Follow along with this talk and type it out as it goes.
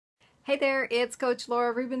Hey there, it's Coach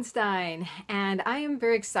Laura Rubenstein, and I am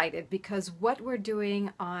very excited because what we're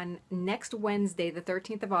doing on next Wednesday, the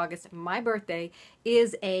 13th of August, my birthday,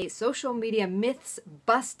 is a social media myths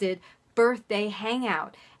busted birthday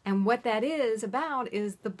hangout. And what that is about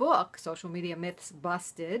is the book, Social Media Myths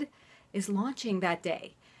Busted, is launching that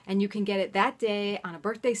day. And you can get it that day on a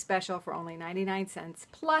birthday special for only 99 cents,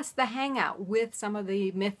 plus the hangout with some of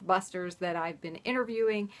the myth busters that I've been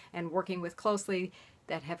interviewing and working with closely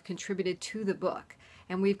that have contributed to the book.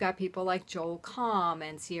 And we've got people like Joel Comm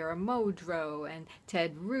and Sierra Modrow and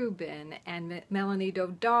Ted Rubin and Melanie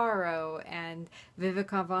Dodaro and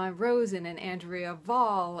Vivica Von Rosen and Andrea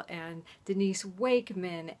Vall and Denise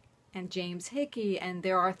Wakeman and James Hickey, and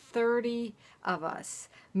there are 30 of us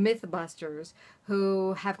Mythbusters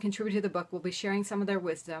who have contributed to the book. We'll be sharing some of their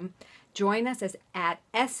wisdom. Join us at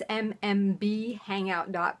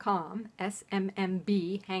smmnbhangout.com,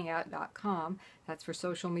 smmnbhangout.com. That's for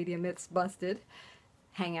Social Media Myths Busted,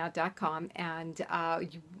 hangout.com, and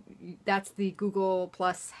that's the Google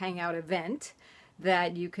Plus Hangout event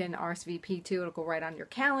that you can RSVP to. It'll go right on your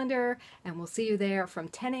calendar, and we'll see you there from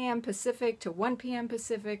 10 a.m. Pacific to 1 p.m.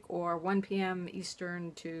 Pacific, or 1 p.m.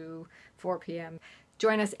 Eastern to 4 p.m.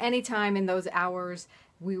 Join us anytime in those hours.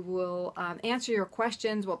 We will answer your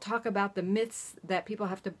questions. We'll talk about the myths that people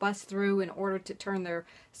have to bust through in order to turn their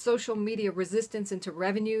social media resistance into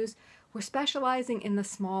revenues. We're specializing in the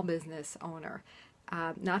small business owner.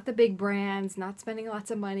 Not the big brands, not spending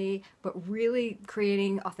lots of money, but really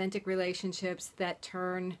creating authentic relationships that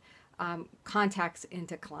turn contacts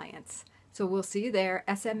into clients. So we'll see you there,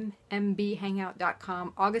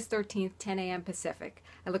 smmnbhangout.com, August 13th, 10 a.m. Pacific.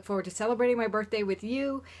 I look forward to celebrating my birthday with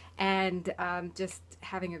you and just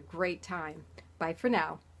having a great time. Bye for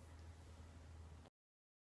now.